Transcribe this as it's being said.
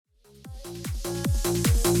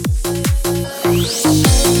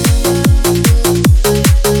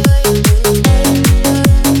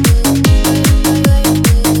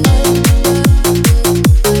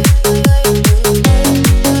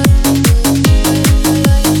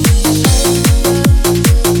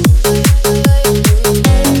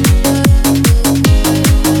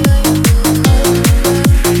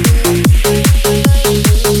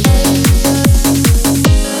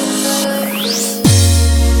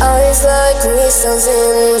like crystals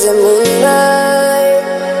in the moonlight,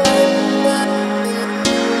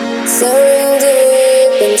 staring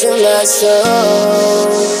deep into my soul.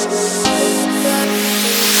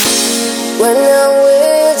 When I'm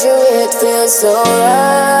with you, it feels so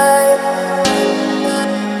right,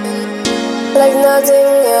 like nothing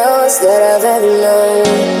else that I've ever known.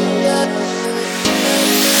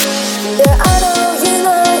 Yeah, I know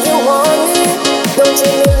you want me. Don't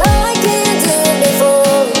treat me like